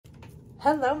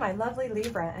Hello, my lovely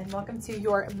Libra, and welcome to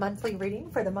your monthly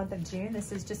reading for the month of June.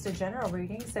 This is just a general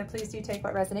reading, so please do take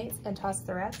what resonates and toss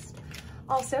the rest.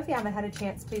 Also, if you haven't had a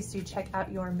chance, please do check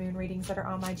out your moon readings that are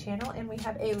on my channel, and we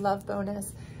have a love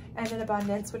bonus and an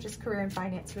abundance, which is career and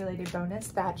finance related bonus.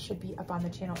 That should be up on the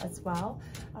channel as well.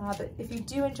 But if you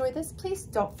do enjoy this, please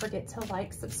don't forget to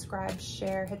like, subscribe,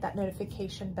 share, hit that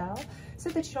notification bell so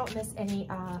that you don't miss any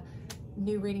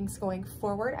new readings going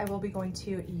forward. I will be going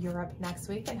to Europe next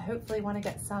week and hopefully want to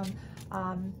get some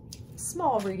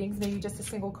small readings, maybe just a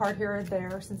single card here or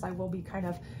there, since I will be kind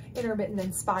of intermittent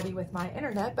and spotty with my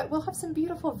internet, but we'll have some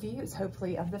beautiful views,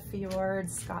 hopefully, of the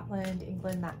fjords, Scotland,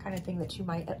 England, that kind of thing that you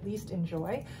might at least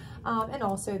enjoy. And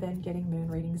also then getting moon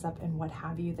readings up and what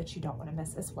have you that you don't want to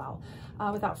miss as well.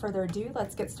 Without further ado,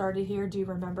 let's get started here. Do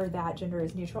remember that gender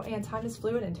is neutral and time is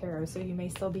fluid in tarot, so you may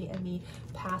still be in the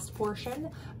past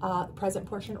portion, present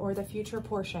portion, or the future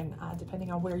portion,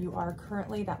 depending on where you are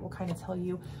currently. That will kind of tell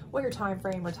you what your time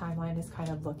frame or timeline is kind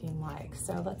of looking like.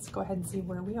 So let's go ahead and see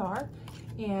where we are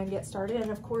and get started. And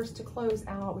of course, to close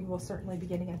out, we will certainly be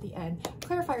getting at the end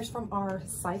clarifiers from our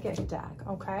psychic deck.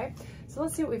 Okay, so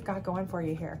let's see what we've got going for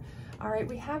you here. All right,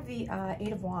 we have the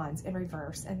Eight of Wands in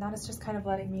reverse, and that is just kind of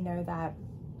letting me know that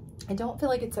I don't feel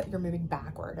like it's that you're moving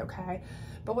backward, okay?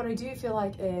 But what I do feel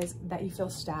like is that you feel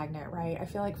stagnant, right? I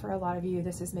feel like for a lot of you,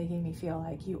 this is making me feel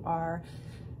like you are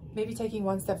maybe taking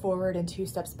one step forward and two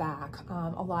steps back.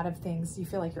 A lot of things, you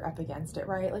feel like you're up against it,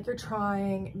 right? Like you're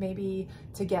trying maybe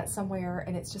to get somewhere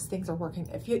and it's just things are working.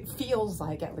 It feels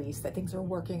like at least that things are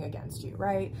working against you,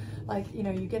 right? Like, you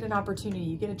know, you get an opportunity,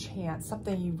 you get a chance,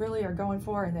 something you really are going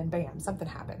for, and then bam, something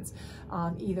happens.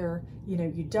 Either, you know,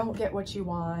 you don't get what you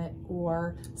want,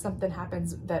 or something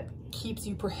happens that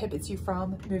prohibits you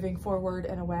from moving forward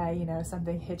in a way. You know,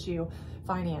 something hits you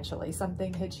financially,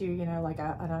 something hits you, you know, like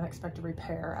an unexpected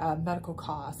repair, a medical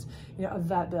cost, you know, a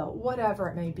vet bill, whatever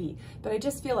it may be. But I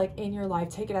just feel like in your life,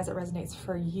 take it as it resonates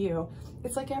for you.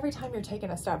 It's like every time you're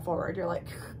taking a step forward, you're like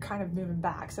kind of moving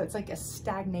back. So it's like a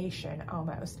stagnation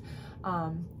almost.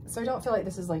 So I don't feel like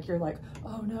this is like, you're like,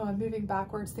 oh no, I'm moving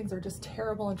backwards. Things are just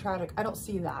terrible and tragic. I don't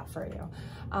see that for you.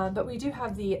 But we do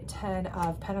have the 10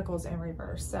 of Pentacles in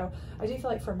reverse. So I do feel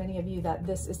like for many of you that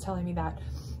this is telling me that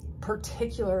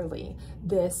particularly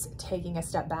this taking a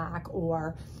step back,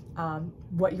 or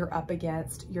what you're up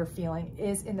against, you're feeling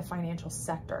is in the financial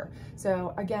sector.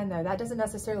 So again, though, that doesn't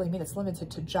necessarily mean it's limited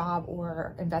to job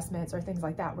or investments or things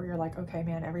like that, where you're like, okay,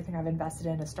 man, everything I've invested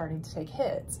in is starting to take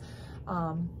hits.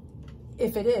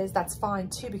 If it is, that's fine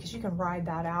too, because you can ride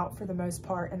that out for the most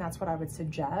part, and that's what I would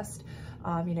suggest.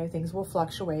 You know, things will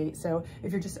fluctuate. So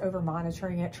if you're just over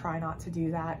monitoring it, try not to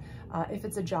do that. If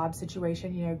it's a job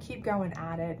situation, you know, keep going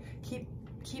at it, keep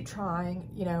trying.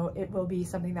 You know, it will be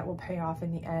something that will pay off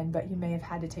in the end, but you may have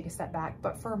had to take a step back.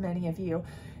 But for many of you,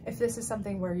 if this is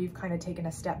something where you've kind of taken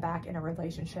a step back in a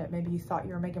relationship, maybe you thought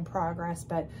you were making progress,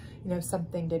 but you know,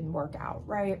 something didn't work out,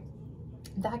 right?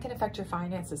 That can affect your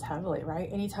finances heavily, right?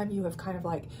 Anytime you have kind of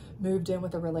like moved in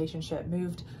with a relationship,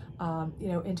 moved, you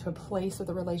know, into a place with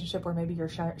a relationship where maybe you're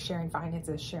sharing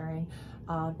finances, sharing,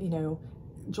 you know,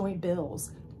 joint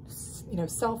bills, you know,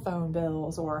 cell phone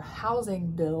bills or housing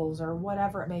bills or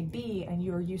whatever it may be, and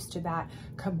you're used to that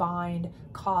combined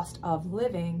cost of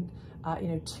living, you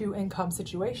know, two income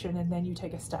situation, and then you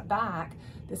take a step back,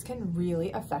 this can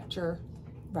really affect your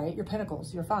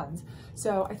pentacles, your funds.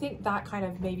 So I think that kind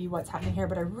of maybe what's happening here,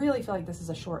 but I really feel like this is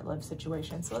a short-lived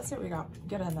situation. So let's see what we got.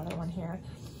 Get another one here.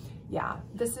 Yeah,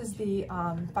 this is the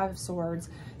Five of Swords.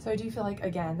 So I do feel like,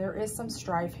 again, there is some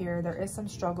strife here. There is some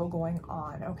struggle going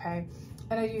on, okay?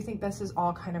 And I do think this is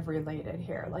all kind of related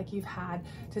here. Like you've had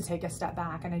to take a step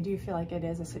back, and I do feel like it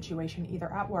is a situation either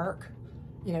at work,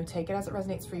 you know, take it as it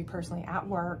resonates for you personally, at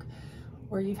work,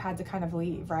 where you've had to kind of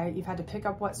leave, right? You've had to pick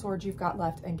up what swords you've got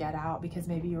left and get out, because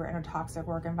maybe you were in a toxic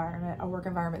work environment, a work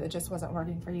environment that just wasn't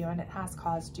working for you, and it has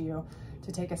caused you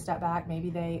to take a step back. Maybe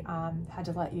they had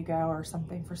to let you go or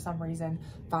something for some reason,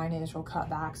 financial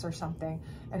cutbacks or something,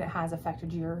 and it has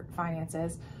affected your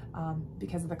finances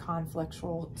because of the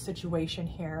conflictual situation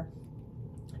here.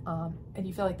 And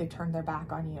you feel like they've turned their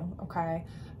back on you, okay?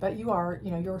 But you are,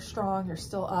 you know, you're strong, you're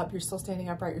still up, you're still standing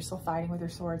upright, you're still fighting with your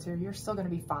swords here, you're still gonna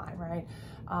be fine, right?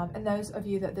 And those of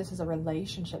you that this is a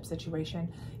relationship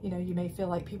situation, you know, you may feel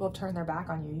like people have turned their back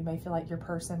on you. You may feel like your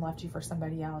person left you for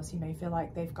somebody else. You may feel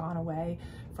like they've gone away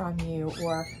from you,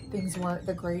 or things weren't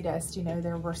the greatest, you know,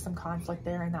 there was some conflict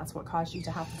there, and that's what caused you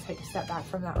to have to take a step back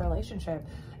from that relationship.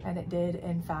 And it did,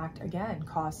 in fact, again,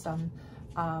 cause some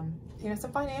you know,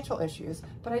 some financial issues.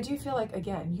 But I do feel like,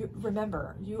 again, you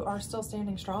remember, you are still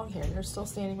standing strong here. You're still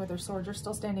standing with your sword. You're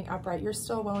still standing upright. You're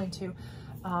still willing to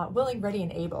willing, ready,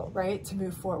 and able, right, to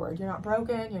move forward. You're not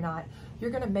broken. You're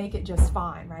going to make it just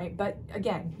fine, right? But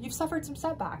again, you've suffered some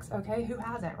setbacks, okay? Who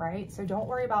hasn't, right? So don't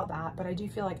worry about that, but I do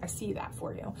feel like I see that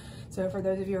for you. So for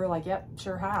those of you who are like, yep,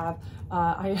 sure have,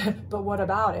 but what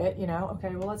about it, you know?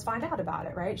 Okay, well, let's find out about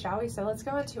it, right? Shall we? So let's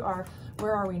go into our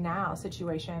where are we now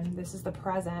situation. This is the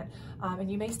present,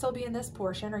 and you may still be in this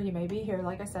portion, or you may be here.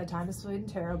 Like I said, time is fluid in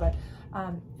tarot, but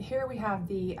here we have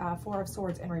the Four of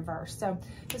Swords in reverse. So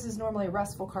this is normally a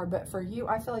restful card, but for you,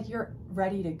 I feel like you're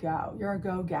ready to go. You're a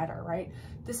go-getter, right?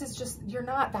 This is just, you're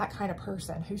not that kind of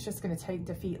person who's just going to take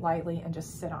defeat lightly and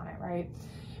just sit on it, right?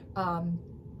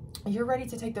 You're ready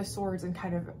to take those swords and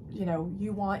kind of, you know,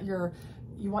 you want your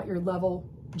level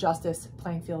justice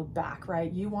playing field back,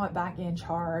 right? You want back in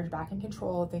charge, back in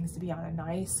control, things to be on a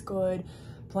nice, good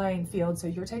playing field. So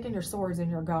you're taking your swords and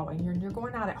you're going. You're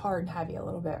going at it hard and heavy a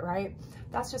little bit, right?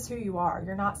 That's just who you are.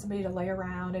 You're not somebody to lay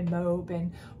around and mope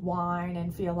and whine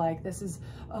and feel like this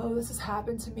has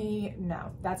happened to me.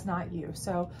 No, that's not you.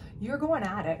 So you're going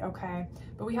at it, okay?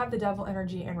 But we have the devil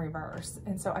energy in reverse.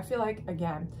 And so I feel like,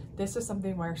 again, this is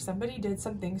something where somebody did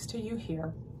some things to you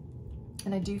here.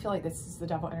 And I do feel like this is the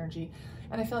devil energy.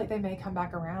 And I feel like they may come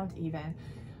back around even.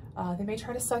 They may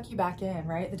try to suck you back in,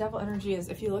 right? The devil energy is,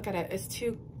 if you look at it, is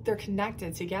they're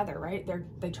connected together, right?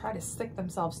 They try to stick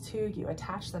themselves to you,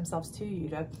 attach themselves to you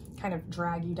to kind of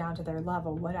drag you down to their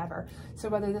level, whatever. So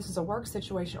whether this is a work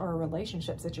situation or a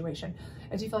relationship situation,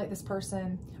 I do feel like this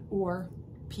person or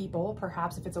people,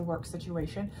 perhaps if it's a work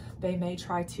situation, they may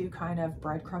try to kind of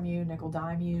breadcrumb you, nickel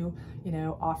dime you, you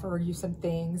know, offer you some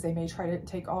things. They may try to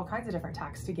take all kinds of different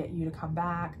tacks to get you to come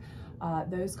back.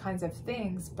 Those kinds of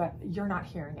things, but you're not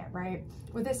hearing it, right?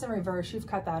 With this in reverse, you've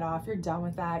cut that off. You're done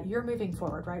with that. You're moving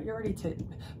forward, right? You're ready to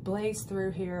blaze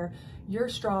through here. You're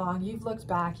strong. You've looked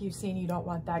back. You've seen you don't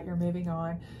want that. You're moving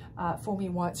on. Fool me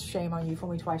once, shame on you. Fool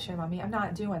me twice, shame on me. I'm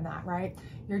not doing that, right?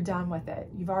 You're done with it.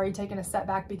 You've already taken a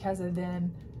setback because of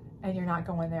them, and you're not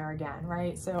going there again,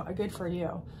 right? So good for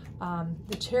you.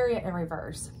 The Chariot in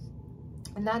reverse.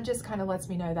 And that just kind of lets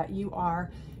me know that you are,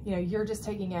 you know, you're just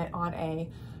taking it on a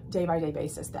day-by-day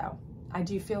basis though. I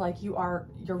do feel like you're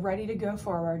ready to go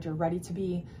forward. You're ready to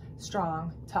be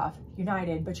strong, tough,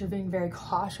 united, but you're being very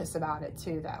cautious about it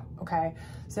too though, okay?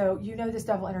 So you know this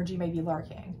devil energy may be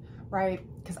lurking, right?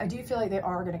 Because I do feel like they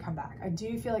are going to come back. I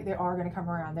do feel like they are going to come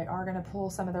around. They are going to pull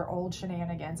some of their old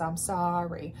shenanigans. I'm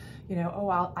sorry. You know,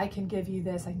 oh, I can give you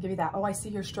this. I can give you that. Oh, I see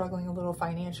you're struggling a little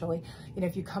financially. You know,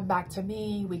 if you come back to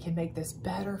me, we can make this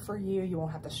better for you. You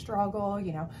won't have to struggle,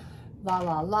 you know, la,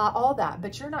 la, la, all that,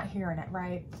 but you're not hearing it,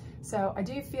 right? So I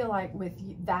do feel like with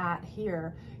that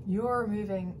here, you're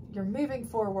moving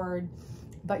forward,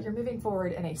 but you're moving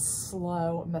forward in a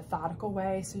slow, methodical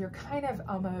way. So you're kind of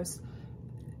almost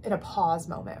in a pause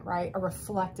moment, right? A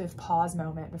reflective pause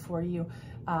moment before you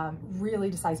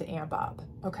really decide to amp up,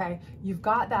 okay? You've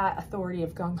got that authority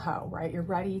of gung-ho, right? You're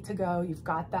ready to go. You've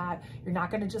got that. You're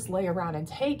not going to just lay around and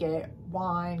take it,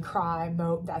 whine, cry,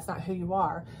 mope. That's not who you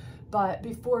are. But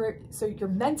so you're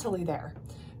mentally there,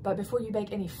 but before you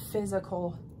make any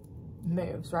physical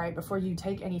moves, right? Before you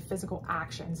take any physical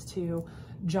actions to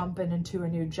jump into a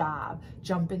new job,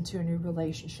 jump into a new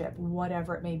relationship,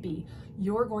 whatever it may be,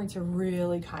 you're going to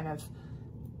really kind of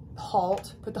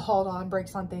put the halt on,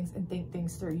 brakes on things, and think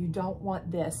things through. You don't want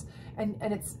this, and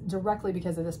it's directly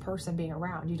because of this person being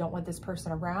around. You don't want this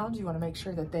person around. You want to make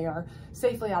sure that they are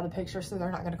safely out of the picture so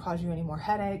they're not going to cause you any more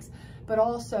headaches, but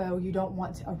also you don't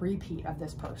want a repeat of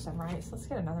this person, right? So let's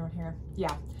get another one here.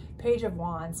 Yeah, Page of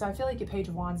Wands. So I feel like your Page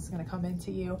of Wands is going to come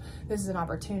into you. This is an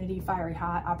opportunity, fiery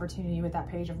hot opportunity with that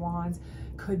Page of Wands.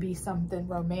 Could be something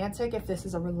romantic if this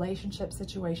is a relationship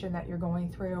situation that you're going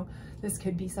through. This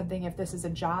could be something if this is a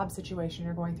job situation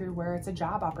you're going through where it's a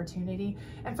job opportunity.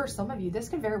 And for some of you, this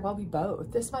could very well be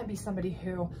both. This might be somebody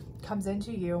who comes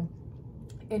into you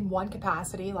in one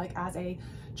capacity, like as a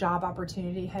job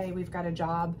opportunity. Hey, we've got a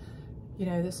job. You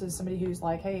know, this is somebody who's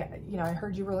like, hey, you know, I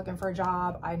heard you were looking for a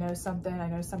job. I know something. I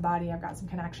know somebody. I've got some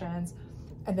connections.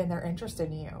 And then they're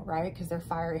interested in you, right? Because they're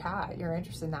fiery hot. You're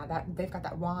interested in that. They've got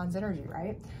that Wands energy,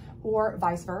 right? Or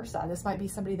vice versa. This might be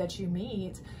somebody that you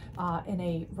meet in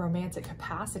a romantic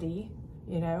capacity,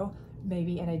 you know,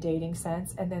 maybe in a dating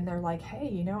sense. And then they're like, hey,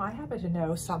 you know, I happen to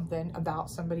know something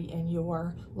about somebody in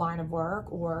your line of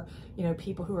work, or, you know,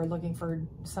 people who are looking for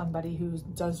somebody who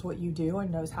does what you do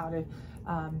and knows how to,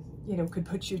 you know, could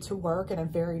put you to work in a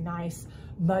very nice,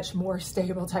 much more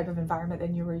stable type of environment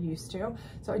than you were used to.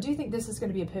 So I do think this is going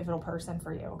to be a pivotal person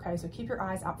for you. Okay. So keep your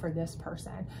eyes out for this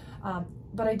person.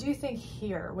 But I do think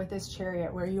here with this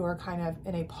Chariot where you are kind of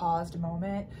in a paused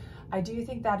moment, I do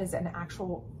think that is an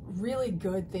actual really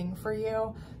good thing for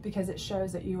you, because it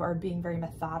shows that you are being very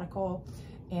methodical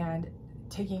and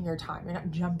taking your time. You're not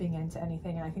jumping into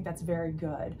anything, and I think that's very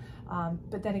good.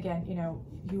 But then again, you know,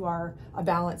 you are a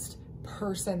balanced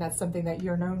person. That's something that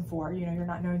you're known for. You know, you're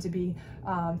not known to be,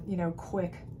 you know,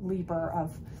 quick leaper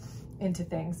of into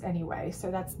things anyway.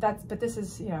 So but this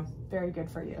is, you know, very good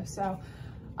for you. So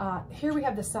here we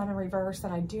have the sun in reverse,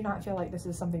 and I do not feel like this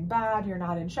is something bad. You're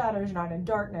not in shadows, you're not in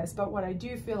darkness. But what I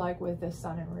do feel like with this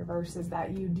sun in reverse is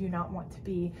that you do not want to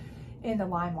be in the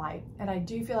limelight. And I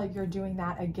do feel like you're doing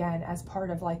that again as part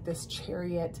of like this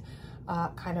chariot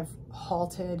kind of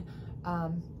halted,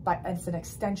 but it's an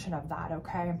extension of that,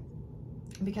 okay?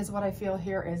 Because what I feel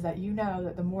here is that you know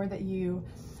that the more that you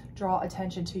draw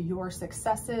attention to your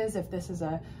successes, if this is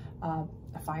a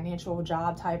financial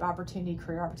job type opportunity,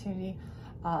 career opportunity,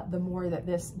 the more that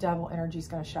this devil energy is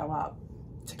going to show up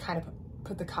to kind of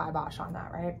put the kibosh on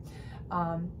that, right?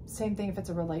 Same thing if it's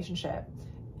a relationship.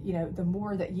 You know, the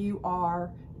more that you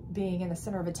are being in the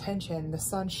center of attention, the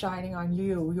sun shining on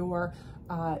you,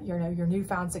 your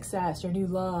newfound success, your new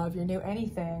love, your new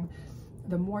anything,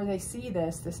 the more they see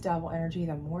this devil energy,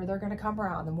 the more they're going to come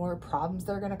around, the more problems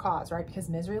they're going to cause, right? Because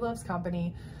misery loves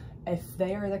company. If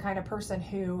they are the kind of person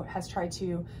who has tried to,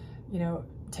 you know,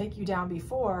 take you down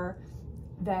before,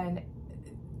 then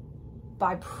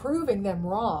by proving them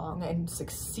wrong and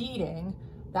succeeding,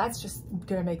 that's just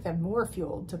going to make them more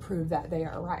fueled to prove that they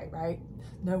are right?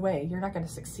 No way, you're not going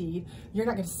to succeed. You're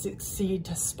not going to succeed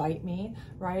to spite me,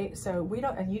 right? So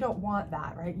and you don't want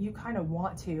that, right? You kind of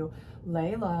want to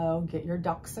lay low, get your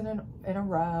ducks in a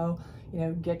row, you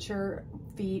know, get your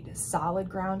feet solid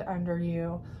ground under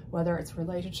you, whether it's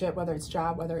relationship, whether it's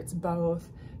job, whether it's both,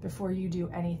 before you do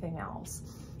anything else.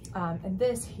 And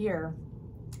this here,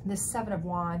 this Seven of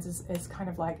Wands is kind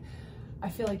of like, I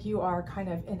feel like you are kind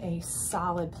of in a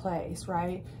solid place,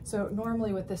 right? So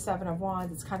normally with the Seven of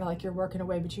Wands, it's kind of like you're working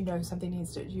away, but you know something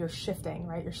you're shifting,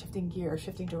 right? You're shifting gears,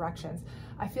 shifting directions.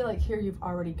 I feel like here you've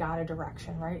already got a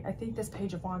direction, right? I think this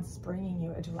Page of Wands is bringing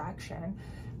you a direction,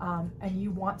 and you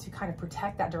want to kind of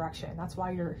protect that direction. That's why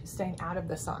you're staying out of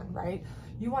the sun, right?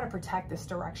 You want to protect this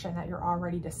direction that you're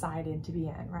already decided to be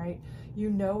in, right? You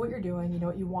know what you're doing, you know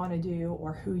what you want to do,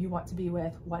 or who you want to be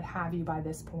with, what have you by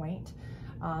this point.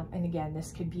 And again,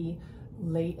 this could be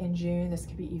late in June, this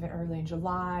could be even early in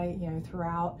July, you know,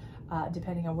 throughout,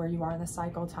 depending on where you are in the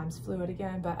cycle. Time's fluid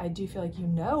again, but I do feel like you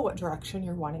know what direction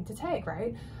you're wanting to take,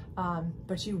 right?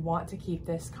 But you want to keep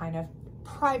this kind of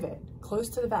private, close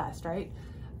to the vest, right?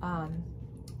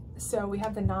 So we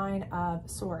have the Nine of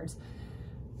Swords,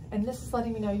 and this is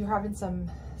letting me know you're having some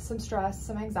stress,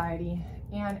 some anxiety,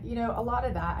 and you know, a lot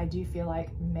of that I do feel like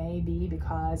may be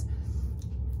because,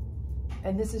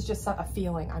 and this is just a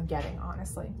feeling I'm getting,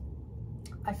 honestly.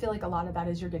 I feel like a lot of that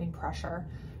is you're getting pressure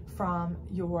from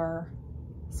your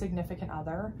significant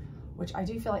other, which I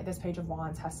do feel like this Page of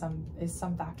Wands is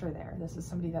some factor there. This is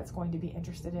somebody that's going to be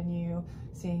interested in you,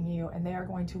 seeing you, and they are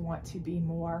going to want to be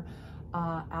more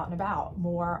out and about,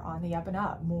 more on the up and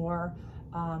up, more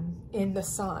in the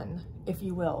sun, if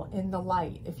you will, in the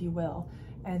light, if you will.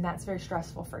 And that's very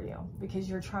stressful for you because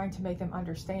you're trying to make them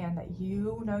understand that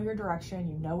you know your direction,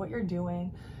 you know what you're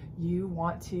doing, you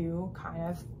want to kind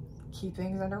of keep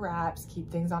things under wraps,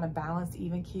 keep things on a balanced,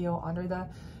 even keel under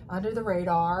the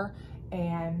radar,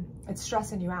 and it's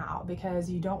stressing you out because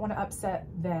you don't want to upset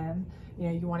them. You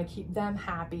know, you want to keep them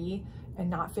happy and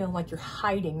not feeling like you're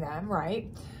hiding them, right?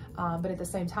 But at the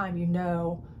same time, you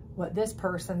know what this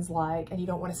person's like, and you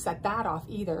don't want to set that off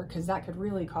either because that could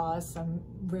really cause some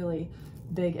really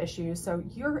big issues. So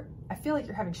I feel like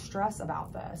you're having stress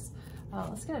about this.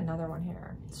 Let's get another one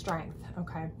here. Strength.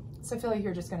 Okay. So I feel like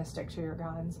you're just going to stick to your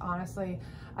guns. Honestly,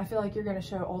 I feel like you're going to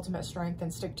show ultimate strength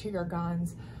and stick to your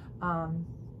guns.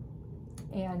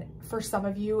 And for some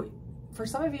of you,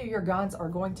 your guns are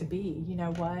going to be, you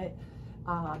know what?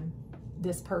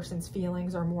 This person's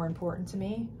feelings are more important to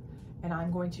me, and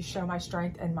I'm going to show my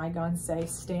strength, and my guns say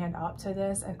stand up to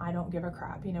this, and I don't give a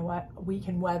crap. You know what? We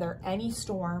can weather any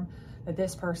storm that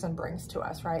this person brings to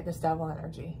us, right? This devil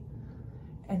energy.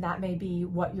 And that may be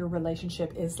what your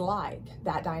relationship is like,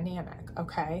 that dynamic,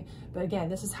 okay? But again,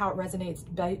 this is how it resonates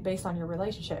based on your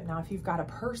relationship. Now, if you've got a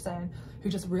person who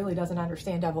just really doesn't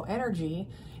understand devil energy,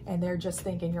 and they're just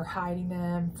thinking you're hiding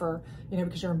them for, you know,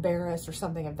 because you're embarrassed or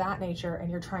something of that nature, and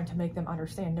you're trying to make them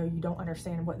understand, no, you don't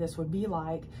understand what this would be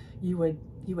like, you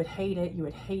would hate it, you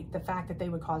would hate the fact that they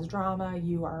would cause drama,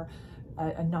 you are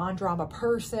a non-drama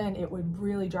person, it would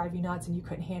really drive you nuts and you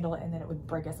couldn't handle it, and then it would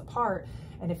break us apart.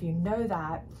 And if you know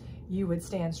that, you would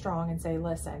stand strong and say,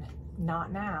 listen,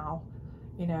 not now,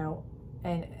 you know,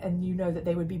 and you know that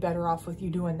they would be better off with you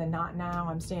doing the not now.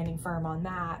 I'm standing firm on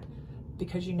that,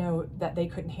 because you know that they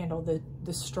couldn't handle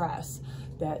the stress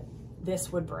that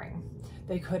this would bring.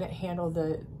 They couldn't handle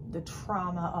the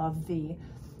trauma of the,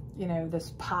 you know,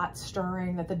 this pot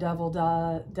stirring that the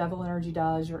devil energy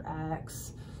does, your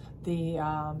ex, the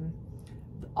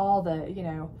all the, you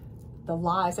know, the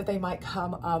lies that they might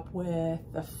come up with,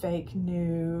 the fake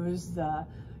news, the,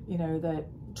 you know, the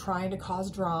trying to cause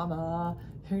drama.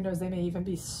 Who knows, they may even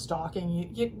be stalking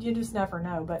you. You just never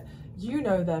know, but you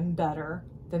know them better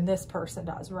than this person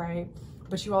does, right?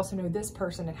 But you also know this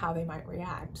person and how they might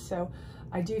react. So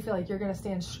I do feel like you're going to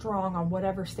stand strong on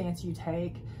whatever stance you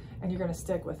take, and you're going to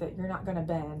stick with it. You're not going to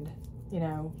bend, you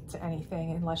know, to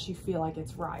anything unless you feel like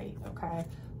it's right, okay?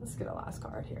 Let's get a last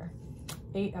card here.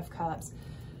 8 of Cups.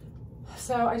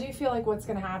 So I do feel like what's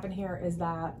going to happen here is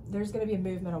that there's going to be a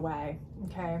movement away,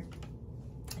 okay?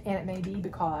 And it may be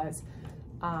because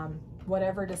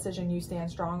whatever decision you stand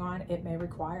strong on, it may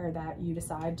require that you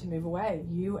decide to move away.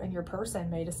 You and your person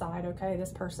may decide, okay,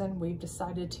 this person, I've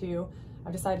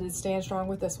decided to stand strong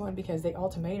with this one because they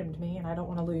ultimatumed me and I don't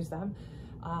want to lose them.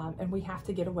 And we have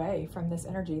to get away from this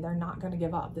energy. They're not going to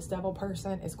give up. This devil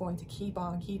person is going to keep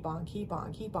on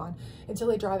until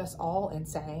they drive us all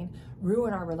insane,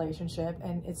 ruin our relationship,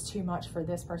 and it's too much for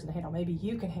this person to handle. Maybe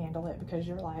you can handle it because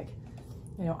you're like,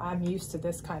 you know, I'm used to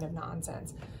this kind of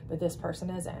nonsense, but this person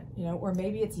isn't, you know, or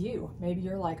maybe it's you. Maybe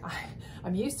you're like,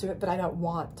 I'm used to it, but I don't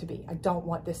want to be. I don't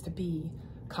want this to be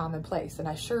commonplace, and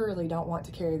I surely don't want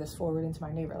to carry this forward into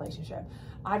my new relationship.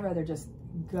 I'd rather just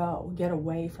get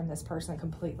away from this person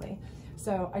completely.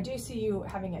 So I do see you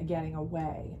having a getting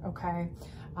away, okay?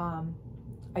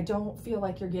 I don't feel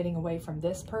like you're getting away from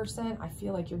this person. I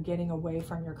feel like you're getting away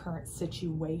from your current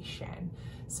situation.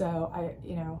 So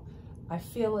I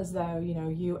feel as though, you know,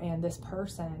 you and this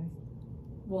person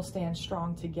will stand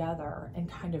strong together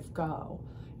and kind of go.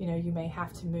 You know, you may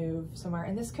have to move somewhere,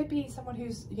 and this could be someone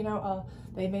who's, you know,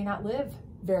 they may not live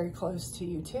very close to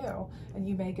you too, and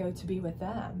you may go to be with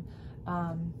them.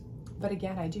 But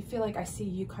again, I do feel like I see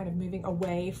you kind of moving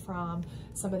away from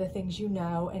some of the things you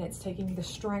know, and it's taking the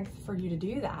strength for you to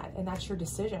do that, and that's your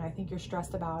decision. I think you're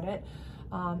stressed about it.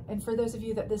 And for those of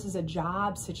you that this is a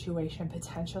job situation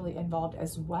potentially involved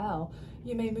as well,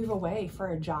 you may move away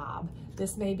for a job.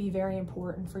 This may be very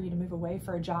important for you to move away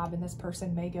for a job, and this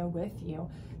person may go with you.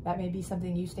 That may be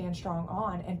something you stand strong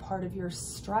on, and part of your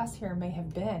stress here may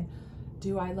have been,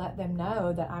 do I let them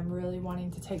know that I'm really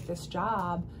wanting to take this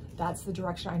job? That's the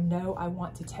direction I know I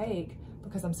want to take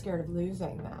because I'm scared of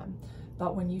losing them.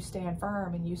 But when you stand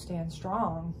firm and you stand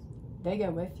strong, they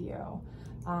go with you.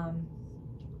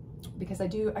 Because I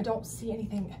don't see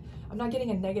anything, I'm not getting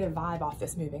a negative vibe off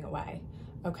this moving away,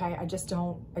 okay? I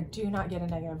do not get a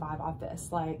negative vibe off this.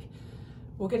 Like,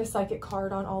 we'll get a psychic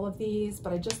card on all of these,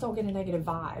 but I just don't get a negative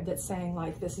vibe that's saying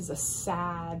like, this is a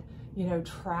sad, you know,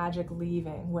 tragic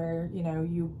leaving where, you know,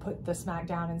 you put the smack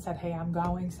down and said, hey, I'm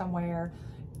going somewhere,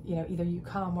 you know, either you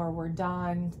come or we're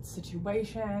done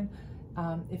situation.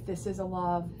 If this is a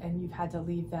love and you've had to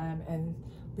leave them and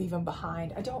leave them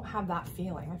behind, I don't have that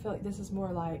feeling. I feel like this is more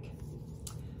like,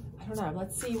 I don't know.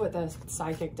 Let's see what the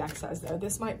psychic deck says though.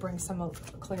 This might bring some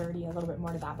clarity a little bit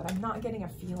more to that, but I'm not getting a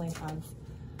feeling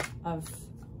of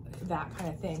that kind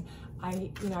of thing.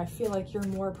 I feel like you're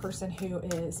more a person who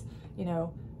is, you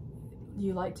know,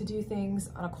 you like to do things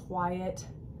on a quiet,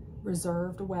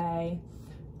 reserved way.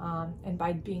 And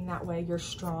by being that way, you're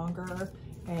stronger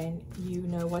and you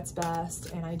know what's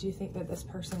best. And I do think that this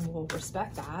person will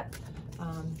respect that.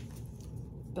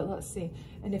 But let's see.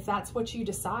 And if that's what you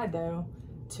decide though,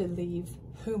 to leave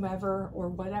whomever or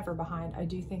whatever behind, I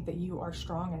do think that you are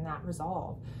strong in that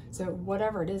resolve. So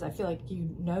whatever it is, I feel like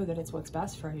you know that it's what's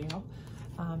best for you.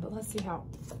 But let's see how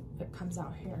it comes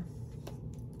out here.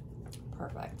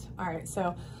 Perfect. All right,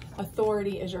 so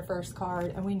authority is your first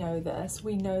card, and we know this.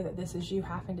 We know that this is you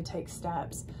having to take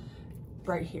steps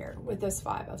right here with this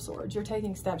 5 of Swords. You're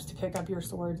taking steps to pick up your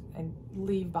sword and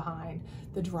leave behind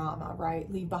the drama,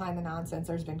 right? Leave behind the nonsense.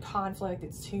 There's been conflict.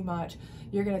 It's too much.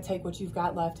 You're going to take what you've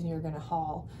got left and you're going to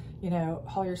haul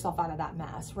yourself out of that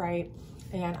mess, right?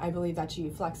 And I believe that's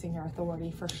you flexing your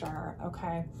authority for sure,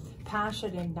 okay?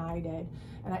 Passion ignited.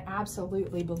 And I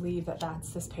absolutely believe that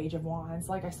that's this Page of Wands.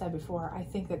 Like I said before, I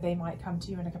think that they might come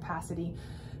to you in a capacity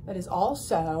that is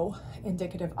also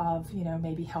indicative of, you know,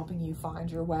 maybe helping you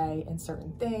find your way in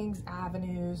certain things,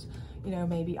 avenues, you know,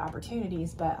 maybe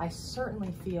opportunities. But I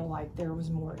certainly feel like there was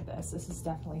more to this. This is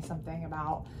definitely something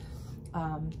about,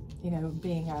 you know,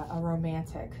 being a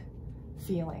romantic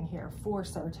feeling here for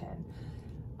certain.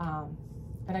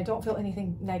 And I don't feel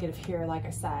anything negative here, like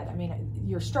I said. I mean,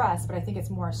 you're stressed, but I think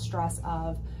it's more a stress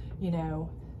of, you know,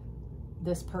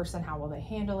 this person, how will they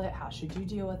handle it? How should you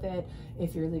deal with it?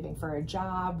 If you're leaving for a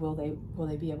job, will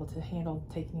they be able to handle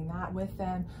taking that with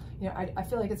them? You know, I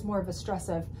feel like it's more of a stress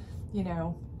of, you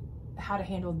know, how to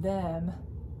handle them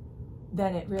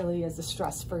than it really is a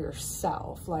stress for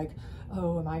yourself. Like,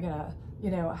 oh, am I gonna,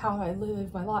 you know, how I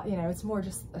live my life? You know, it's more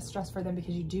just a stress for them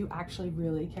because you do actually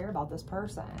really care about this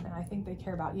person. And I think they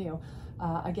care about you.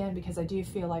 Again, because I do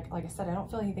feel like I said, I don't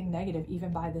feel anything negative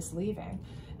even by this leaving.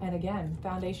 And again,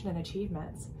 foundation and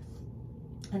achievements.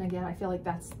 And again, I feel like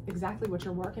that's exactly what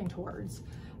you're working towards.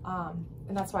 And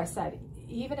that's why I said,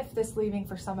 even if this leaving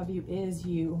for some of you is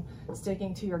you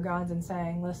sticking to your guns and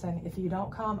saying, listen, if you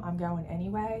don't come, I'm going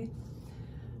anyway,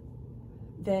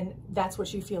 then that's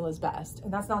what you feel is best.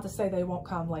 And that's not to say they won't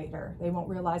come later. They won't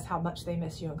realize how much they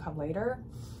miss you and come later.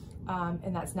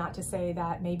 And that's not to say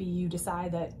that maybe you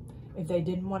decide that if they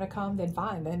didn't want to come, then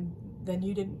fine, then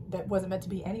you didn't, that wasn't meant to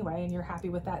be anyway, and you're happy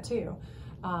with that too.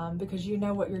 Because you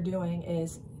know what you're doing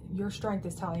is, your strength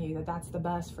is telling you that that's the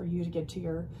best for you to get to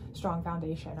your strong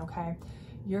foundation, okay?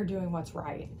 You're doing what's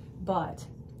right. But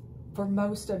for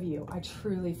most of you, I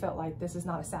truly felt like this is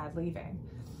not a sad leaving.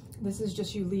 This is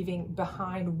just you leaving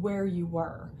behind where you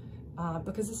were.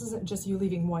 Because this isn't just you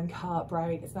leaving one cup,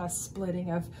 right? It's not a splitting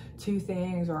of two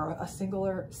things or a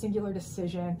singular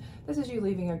decision. This is you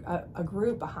leaving a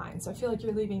group behind. So I feel like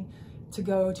you're leaving to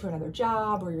go to another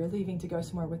job, or you're leaving to go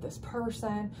somewhere with this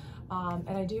person. And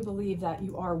I do believe that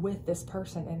you are with this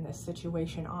person in this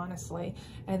situation, honestly,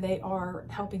 and they are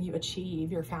helping you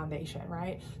achieve your foundation,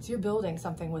 right? So you're building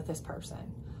something with this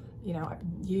person. You know,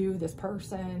 this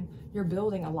person, you're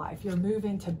building a life. You're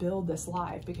moving to build this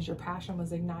life because your passion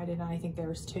was ignited, and I think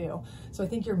theirs too. So I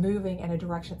think you're moving in a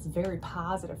direction that's very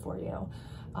positive for you.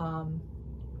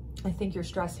 I think your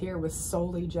stress here was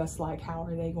solely just like, how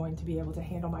are they going to be able to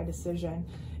handle my decision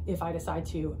if I decide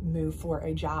to move for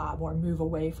a job or move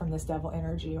away from this devil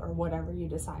energy or whatever you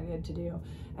decided to do.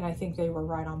 And I think they were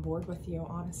right on board with you,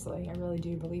 honestly. I really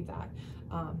do believe that.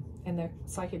 And the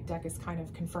psychic deck is kind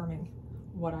of confirming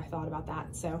what I thought about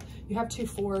that. So you have 2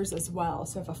 4s as well.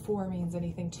 So if a 4 means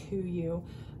anything to you,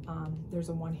 there's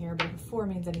a 1 here, but if a 4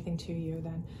 means anything to you,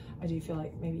 then I do feel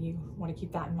like maybe you want to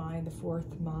keep that in mind. The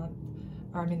 4th month,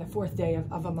 or I mean the 4th day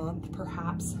of a month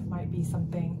perhaps might be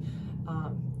something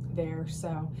there.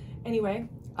 So anyway,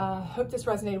 hope this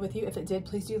resonated with you. If it did,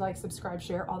 please do like, subscribe,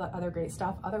 share, all that other great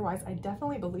stuff. Otherwise, I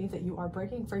definitely believe that you are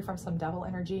breaking free from some devil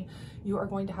energy. You are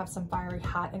going to have some fiery,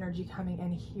 hot energy coming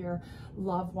in here,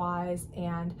 love-wise,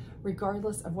 and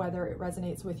regardless of whether it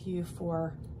resonates with you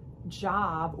for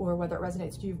job or whether it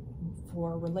resonates with you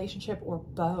for relationship or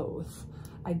both,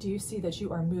 I do see that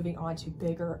you are moving on to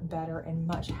bigger, better, and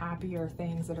much happier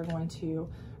things that are going to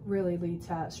really lead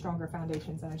to stronger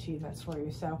foundations and achievements for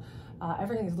you. So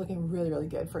everything is looking really, really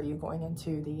good for you going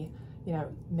into the, you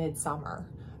know, midsummer.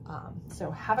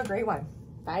 So have a great one.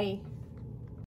 Bye.